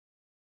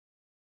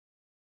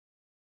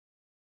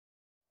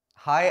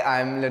Hi,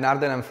 I'm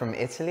Leonardo and I'm from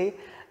Italy,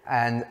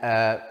 and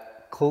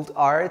cult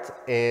art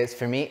is,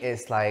 for me,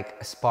 is like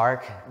a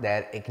spark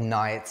that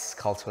ignites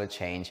cultural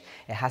change.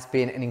 It has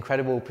been an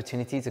incredible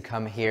opportunity to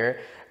come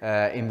here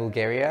in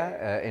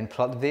Bulgaria, in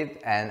Plovdiv,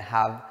 and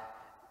have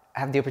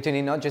the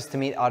opportunity not just to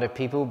meet other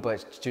people,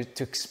 but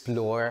to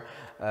explore,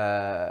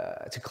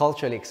 to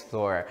culturally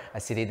explore a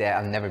city that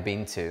I've never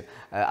been to.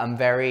 I'm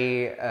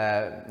very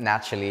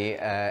naturally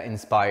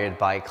inspired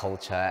by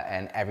culture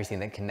and everything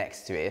that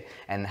connects to it,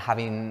 and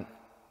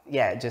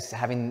just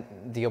having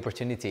the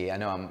opportunity. I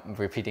know I'm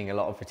repeating a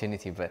lot of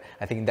opportunity, but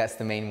I think that's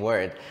the main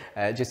word.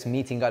 Just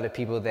meeting other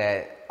people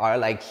that are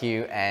like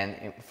you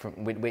and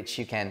with which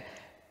you can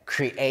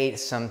create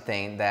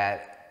something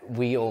that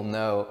we all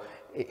know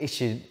it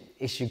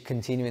should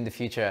continue in the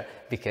future,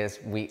 because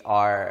we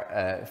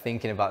are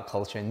thinking about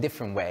culture in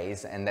different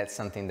ways, and that's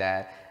something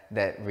that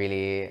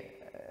really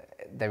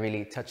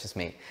touches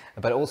me.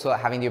 But also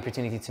having the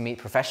opportunity to meet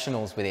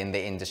professionals within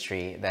the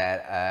industry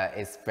that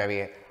is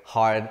very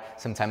hard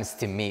sometimes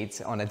to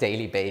meet on a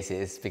daily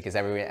basis, because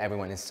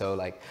everyone is so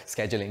like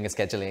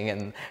scheduling,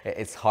 and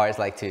it's hard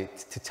like to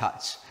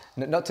touch,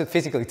 not to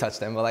physically touch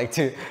them, but like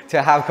to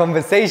have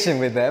conversation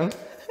with them.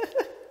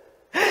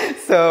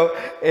 So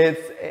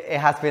it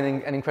has been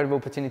an incredible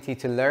opportunity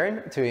to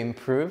learn, to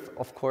improve,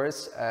 of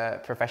course,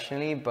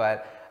 professionally,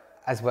 but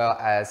as well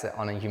as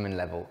on a human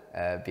level,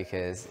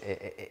 because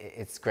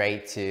it's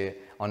great to,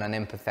 on an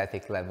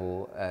empathetic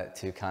level,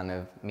 to kind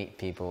of meet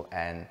people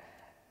and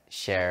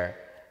share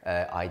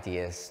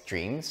ideas,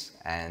 dreams,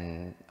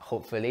 and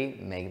hopefully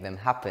make them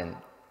happen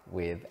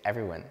with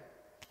everyone.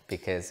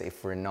 Because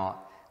if we're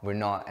not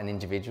an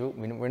individual,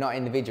 we're not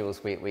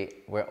individuals,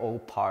 we're all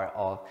part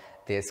of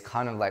this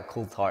kind of like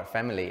Cultart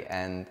family.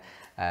 And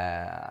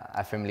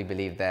I firmly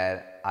believe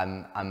that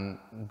I'm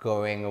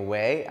going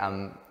away,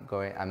 I'm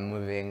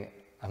moving,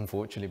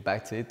 unfortunately,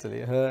 back to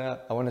Italy.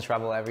 I want to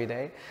travel every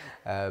day,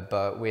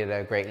 but with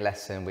a great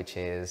lesson, which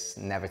is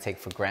never take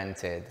for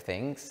granted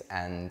things,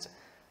 and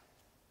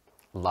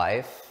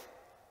life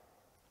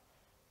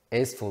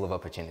is full of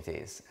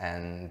opportunities,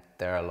 and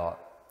there are a lot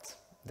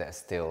that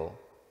still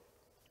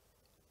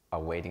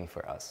are waiting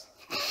for us.